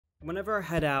Whenever I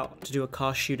head out to do a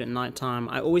car shoot at night time,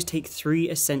 I always take 3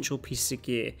 essential pieces of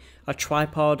gear: a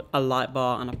tripod, a light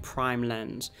bar, and a prime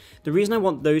lens. The reason I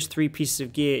want those 3 pieces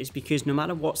of gear is because no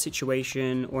matter what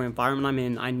situation or environment I'm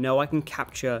in, I know I can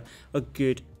capture a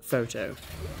good photo.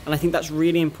 And I think that's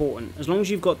really important. As long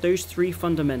as you've got those 3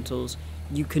 fundamentals,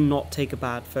 you cannot take a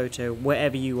bad photo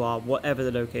wherever you are, whatever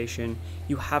the location.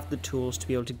 You have the tools to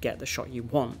be able to get the shot you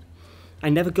want. I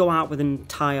never go out with an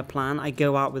entire plan. I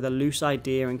go out with a loose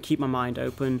idea and keep my mind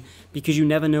open, because you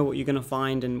never know what you're going to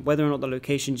find and whether or not the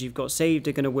locations you've got saved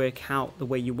are going to work out the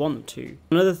way you want them to.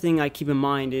 Another thing I keep in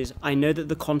mind is I know that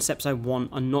the concepts I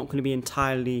want are not going to be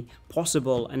entirely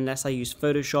possible unless I use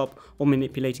Photoshop or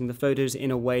manipulating the photos in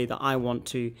a way that I want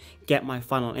to get my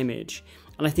final image.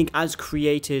 And I think as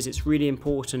creators, it's really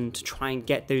important to try and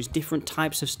get those different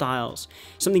types of styles,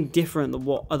 something different than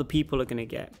what other people are going to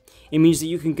get. It means that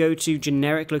you can go to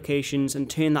generic locations and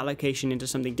turn that location into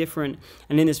something different.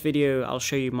 And in this video, I'll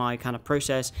show you my kind of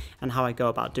process and how I go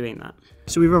about doing that.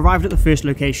 So we've arrived at the first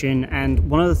location, and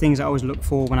one of the things I always look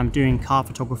for when I'm doing car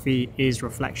photography is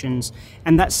reflections.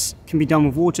 And that can be done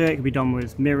with water, it can be done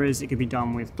with mirrors, it can be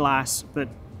done with glass. But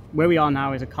where we are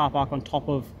now is a car park on top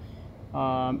of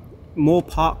Moore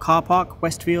Park car park,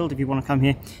 Westfield, if you want to come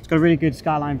here. It's got a really good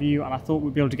skyline view, and I thought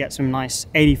we'd be able to get some nice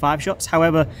 85 shots.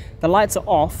 However, the lights are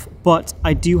off, but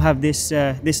I do have this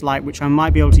this light, which I might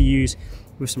be able to use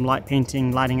with some light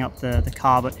painting, lighting up the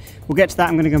car. But we'll get to that.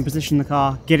 I'm going to go and position the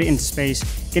car, get it into space,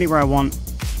 get it where I want,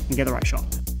 and get the right shot.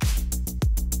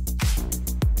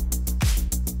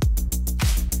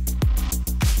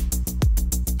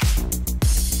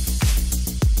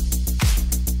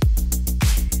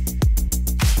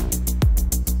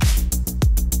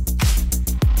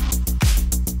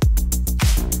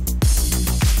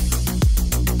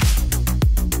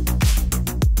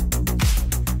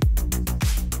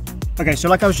 Okay, so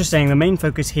like I was just saying, the main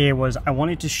focus here was I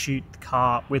wanted to shoot the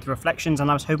car with reflections,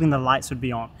 and I was hoping the lights would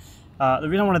be on. The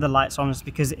reason I wanted the lights on is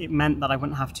because it meant that I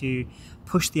wouldn't have to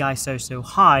push the ISO so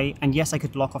high, and yes, I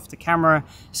could lock off the camera,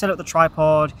 set up the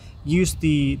tripod, use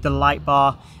the light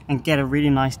bar, and get a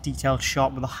really nice detailed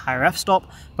shot with a higher f-stop.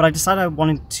 But I decided I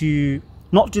wanted to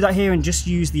not do that here and just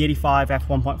use the 85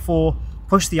 f1.4,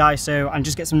 push the ISO, and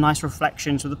just get some nice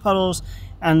reflections with the puddles.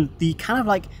 And the kind of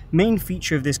like main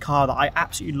feature of this car that I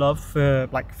absolutely love for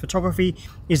like photography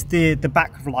is the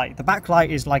backlight. The backlight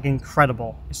is like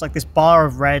incredible. It's like this bar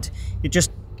of red. It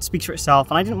just speaks for itself,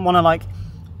 and I didn't want to like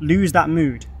lose that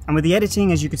mood. And with the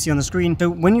editing, as you can see on the screen, so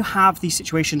when you have these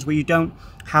situations where you don't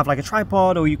have like a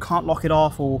tripod, or you can't lock it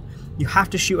off, or you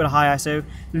have to shoot at a high ISO,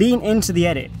 lean into the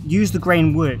edit, use the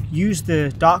grain work, use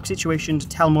the dark situation to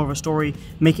tell more of a story,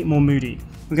 make it more moody.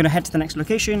 We're going to head to the next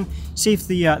location, see if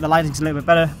the lighting's a little bit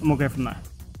better, and we'll go from there.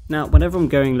 Now, whenever I'm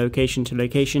going location to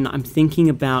location, I'm thinking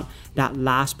about that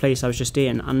last place I was just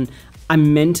in, and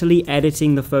I'm mentally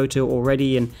editing the photo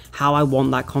already and how I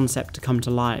want that concept to come to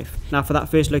life. Now, for that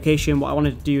first location, what I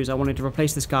wanted to do is I wanted to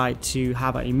replace the sky to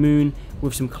have a moon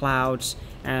with some clouds,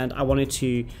 and I wanted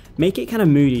to make it kind of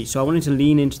moody. So I wanted to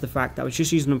lean into the fact that I was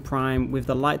just using a prime with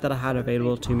the light that I had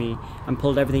available to me, and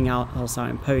pulled everything else out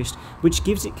in post, which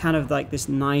gives it kind of like this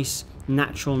nice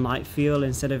natural night feel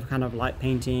instead of kind of light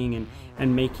painting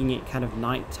and making it kind of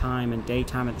nighttime and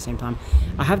daytime at the same time.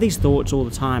 I have these thoughts all the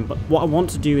time, but what I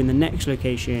want to do in the next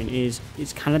location is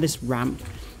it's kind of this ramp,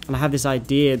 and I have this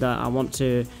idea that I want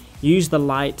to use the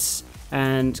lights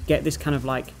and get this kind of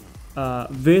like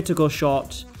vertical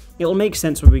shot. It'll make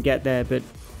sense when we get there, but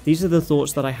these are the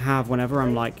thoughts that I have whenever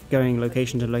I'm like going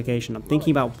location to location. I'm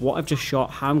thinking about what I've just shot,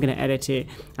 how I'm going to edit it,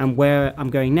 and where I'm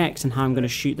going next, and how I'm going to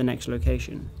shoot the next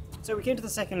location. So we came to the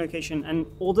second location, and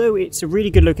although it's a really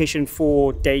good location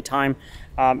for daytime,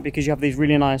 because you have these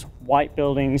really nice white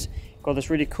buildings, you've got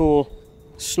this really cool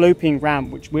sloping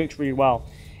ramp which works really well,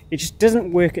 it just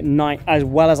doesn't work at night as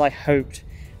well as I hoped.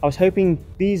 I was hoping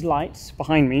these lights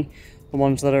behind me, the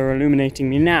ones that are illuminating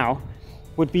me now,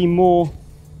 would be more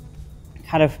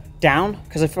kind of down,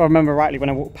 because if I remember rightly, when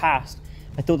I walked past,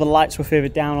 I thought the lights were further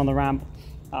down on the ramp.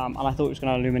 And I thought it was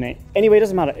going to illuminate. Anyway, it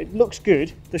doesn't matter. It looks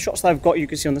good. The shots that I've got, you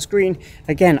can see on the screen.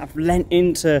 Again, I've lent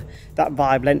into that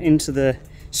vibe, lent into the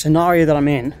scenario that I'm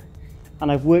in, and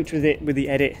I've worked with it with the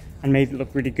edit and made it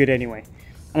look really good anyway.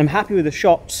 And I'm happy with the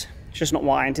shots. It's just not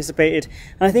what I anticipated.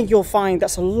 And I think you'll find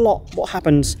that's a lot what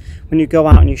happens when you go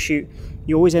out and you shoot.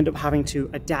 You always end up having to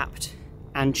adapt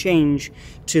and change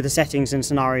to the settings and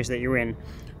scenarios that you're in.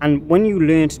 And when you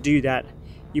learn to do that,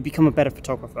 you become a better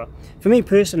photographer. For me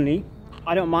personally,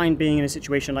 I don't mind being in a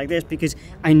situation like this, because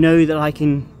I know that I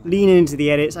can lean into the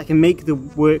edits, I can make the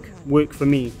work for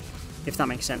me, if that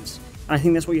makes sense. And I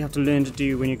think that's what you have to learn to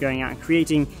do when you're going out and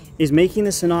creating, is making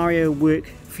the scenario work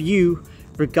for you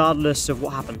regardless of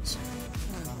what happens.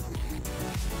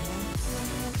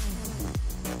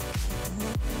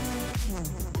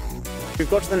 We've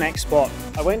got to the next spot.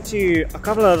 I went to a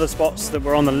couple of other spots that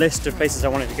were on the list of places I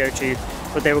wanted to go to,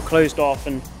 but they were closed off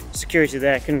and security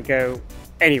there couldn't go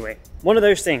anyway. One of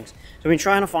those things. So I've been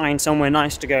trying to find somewhere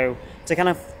nice to go to kind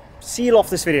of seal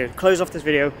off this video, close off this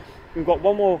video. We've got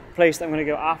one more place that I'm going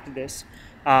to go after this,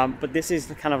 but this is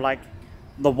kind of like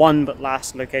the one but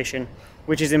last location,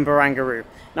 which is in Barangaroo.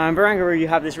 Now in Barangaroo you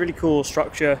have this really cool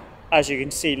structure, as you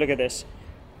can see, look at this.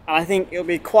 And I think it'll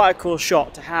be quite a cool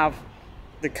shot to have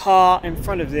the car in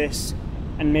front of this,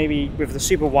 and maybe with the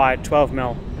super wide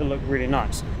 12mm, it'll look really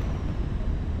nice.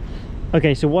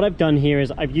 Okay, so what I've done here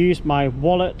is I've used my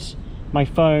wallet, my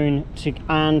phone,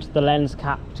 and the lens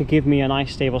cap to give me a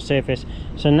nice stable surface.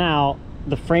 So now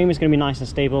the frame is going to be nice and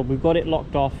stable. We've got it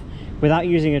locked off without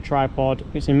using a tripod.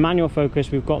 It's in manual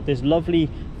focus. We've got this lovely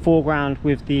foreground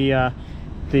with the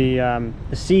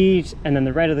seeds and then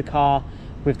the red of the car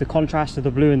with the contrast of the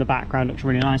blue in the background. Looks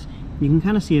really nice. You can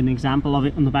kind of see an example of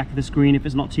it on the back of the screen if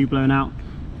it's not too blown out,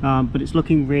 but it's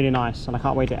looking really nice, and I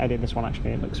can't wait to edit this one.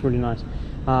 Actually, it looks really nice.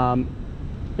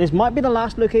 This might be the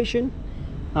last location,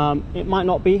 it might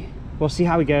not be. We'll see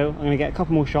how we go. I'm going to get a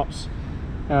couple more shots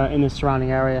in the surrounding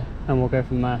area and we'll go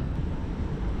from there.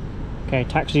 Okay,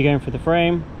 taxi going for the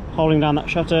frame, holding down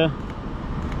that shutter.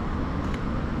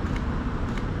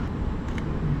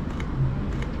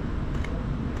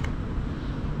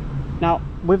 Now,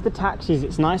 with the taxis,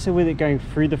 it's nicer with it going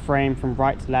through the frame from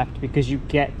right to left because you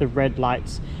get the red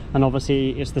lights, and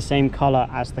obviously it's the same color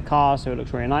as the car, so it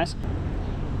looks really nice.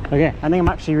 Okay, I think I'm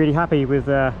actually really happy with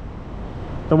the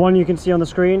one you can see on the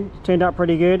screen. It turned out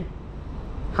pretty good.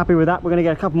 Happy with that. We're gonna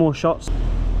get a couple more shots.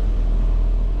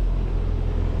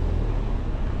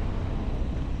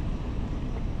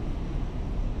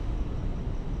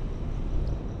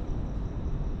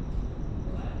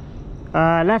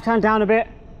 Left hand down a bit.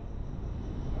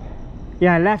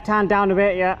 Yeah, left hand down a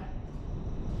bit, yeah.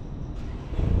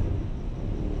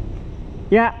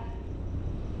 Yeah.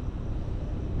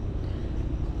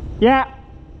 Yeah.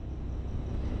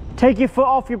 Take your foot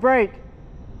off your brake.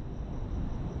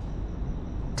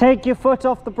 Take your foot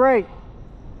off the brake.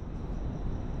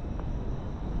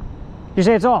 You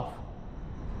say it's off?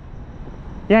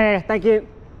 Yeah, thank you.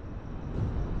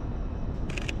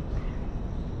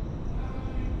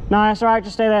 No, that's all right,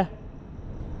 just stay there.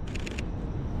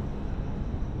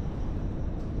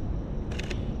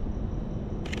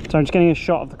 So I'm just getting a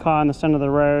shot of the car in the center of the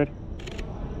road.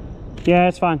 Yeah,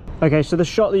 it's fine. Okay, so the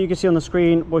shot that you can see on the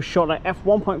screen was shot at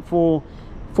f1.4,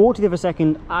 40th of a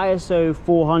second, ISO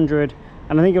 400,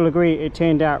 and I think you'll agree it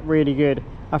turned out really good.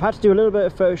 I've had to do a little bit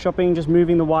of photoshopping, just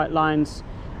moving the white lines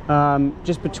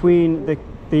just between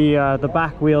the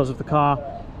back wheels of the car,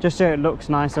 just so it looks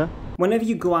nicer. Whenever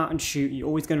you go out and shoot, you're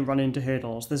always going to run into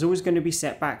hurdles. There's always going to be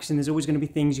setbacks, and there's always going to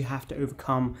be things you have to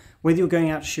overcome. Whether you're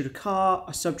going out to shoot a car,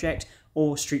 a subject,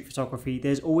 or street photography,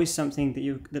 there's always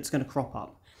something that's going to crop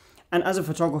up. And as a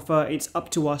photographer, it's up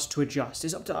to us to adjust.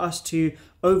 It's up to us to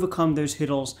overcome those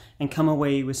hurdles and come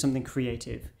away with something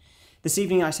creative. This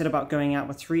evening I said about going out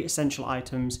with 3 essential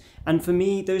items, and for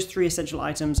me those 3 essential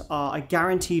items are a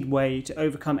guaranteed way to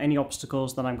overcome any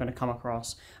obstacles that I'm going to come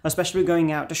across, especially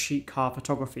going out to shoot car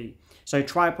photography. So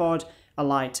tripod, a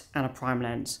light, and a prime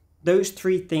lens. Those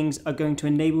 3 things are going to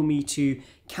enable me to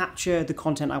capture the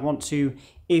content I want to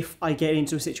if I get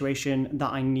into a situation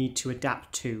that I need to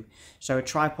adapt to. So a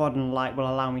tripod and a light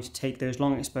will allow me to take those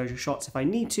long exposure shots if I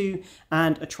need to,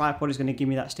 and a tripod is going to give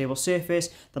me that stable surface,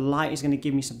 the light is going to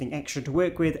give me something extra to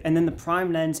work with, and then the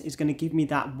prime lens is going to give me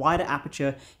that wider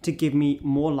aperture to give me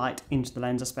more light into the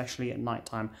lens, especially at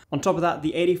nighttime. On top of that,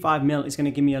 the 85mm is going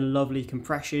to give me a lovely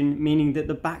compression, meaning that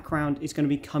the background is going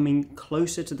to be coming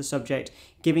closer to the subject,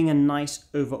 giving a nice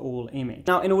overall image.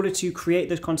 Now, in order to create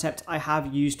those concepts, I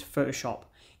have used Photoshop.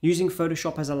 Using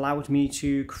Photoshop has allowed me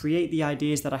to create the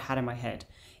ideas that I had in my head.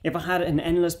 If I had an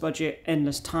endless budget,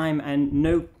 endless time, and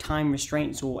no time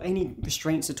restraints or any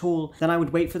restraints at all, then I would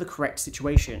wait for the correct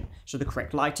situation. So the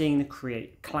correct lighting, the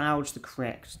correct clouds, the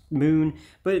correct moon.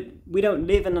 But we don't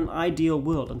live in an ideal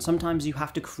world, and sometimes you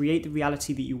have to create the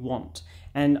reality that you want.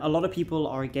 And a lot of people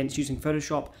are against using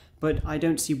Photoshop, but I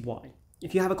don't see why.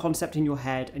 If you have a concept in your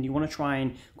head and you want to try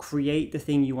and create the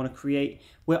thing you want to create,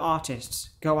 we're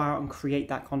artists. Go out and create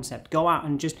that concept. Go out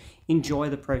and just enjoy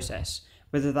the process.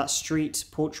 Whether that's street,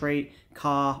 portrait,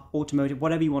 car, automotive,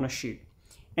 whatever you want to shoot.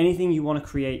 Anything you want to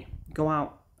create, go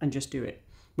out and just do it.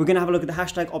 We're going to have a look at the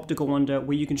hashtag OpticalWander,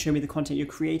 where you can show me the content you're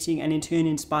creating and in turn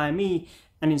inspire me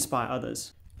and inspire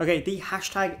others. Okay, the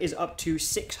hashtag is up to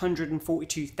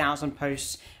 642,000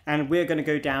 posts, and we're going to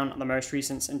go down the most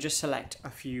recents and just select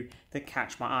a few that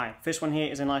catch my eye. First one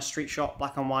here is a nice street shot,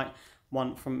 black and white,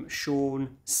 one from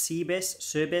Sean Serbis,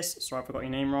 sorry if I got your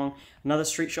name wrong. Another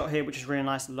street shot here, which is really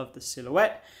nice, love the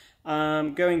silhouette.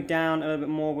 Going down a little bit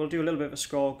more, we'll do a little bit of a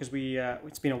scroll because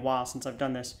it's been a while since I've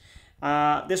done this.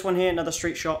 This one here, another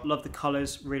street shot, love the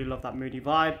colors, really love that moody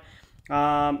vibe.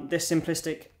 This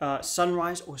simplistic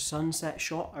sunrise or sunset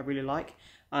shot I really like.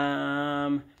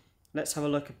 Let's have a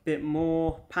look a bit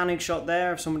more. Panning shot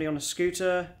there of somebody on a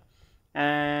scooter,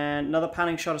 and another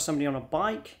panning shot of somebody on a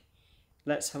bike.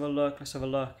 Let's have a look.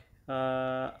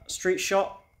 Street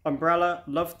shot, umbrella,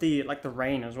 love the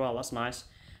rain as well, that's nice.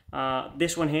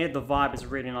 This one here, the vibe is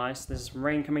really nice. There's some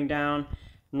rain coming down,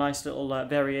 nice little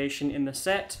variation in the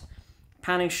set.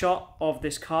 Panning shot of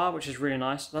this car, which is really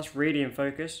nice. That's really in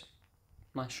focus.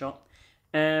 Nice shot.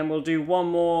 And we'll do one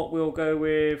more. We'll go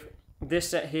with this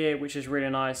set here, which is really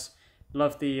nice.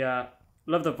 Love the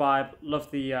vibe,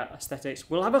 love the aesthetics.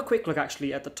 We'll have a quick look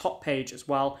actually at the top page as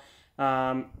well.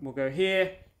 We'll go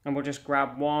here and we'll just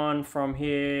grab one from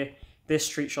here. This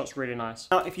street shot's really nice.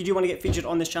 Now, if you do want to get featured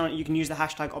on this channel, you can use the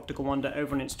hashtag OPTICALWANDER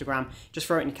over on Instagram. Just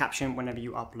throw it in the caption whenever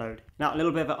you upload. Now, a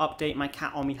little bit of an update. My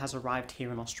cat Omi has arrived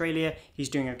here in Australia. He's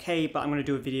doing okay, but I'm going to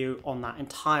do a video on that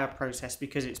entire process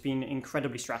because it's been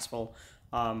incredibly stressful.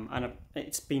 And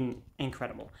it's been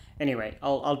incredible. Anyway,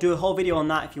 I'll do a whole video on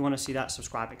that if you want to see that,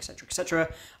 subscribe, etc, etc.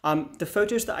 The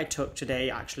photos that I took today,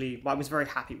 actually, I was very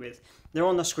happy with. They're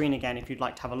on the screen again if you'd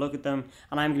like to have a look at them,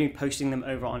 and I'm going to be posting them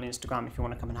over on Instagram if you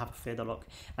want to come and have a further look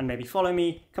and maybe follow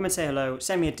me, come and say hello,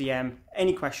 send me a DM,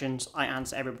 any questions. I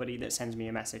answer everybody that sends me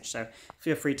a message, so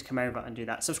feel free to come over and do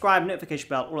that. Subscribe, notification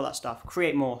bell, all of that stuff,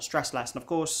 create more, stress less, and of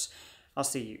course, I'll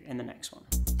see you in the next one.